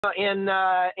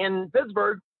in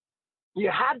Pittsburgh, you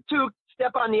had to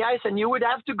step on the ice, and you would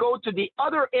have to go to the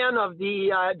other end of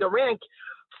the rink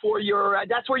for your.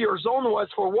 That's where your zone was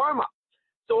for warm up.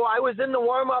 So I was in the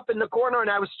warm up in the corner, and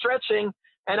I was stretching,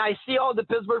 and I see all the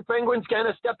Pittsburgh Penguins kind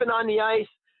of stepping on the ice,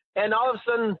 and all of a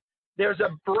sudden there's a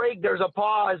break, there's a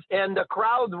pause, and the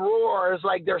crowd roars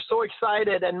like they're so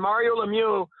excited. And Mario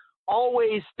Lemieux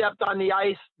always stepped on the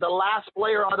ice, the last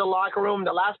player out of the locker room,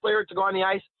 the last player to go on the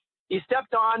ice. He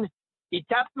stepped on, he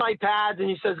tapped my pads, and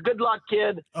he says, "Good luck,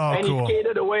 kid." And cool. He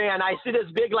skated away, and I see this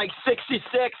big, like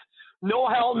 66, no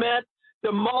helmet,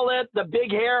 the mullet, the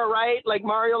big hair, right? Like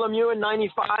Mario Lemieux in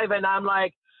 95. And I'm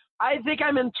like, I think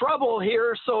I'm in trouble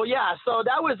here. So, yeah, so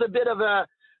that was a bit of a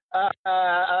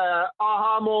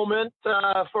aha moment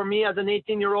for me as an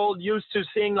 18-year-old, used to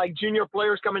seeing like junior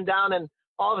players coming down, and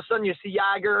all of a sudden you see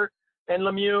Jagr and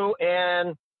Lemieux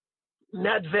and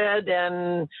Nedved,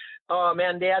 and oh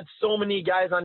man, they had so many guys on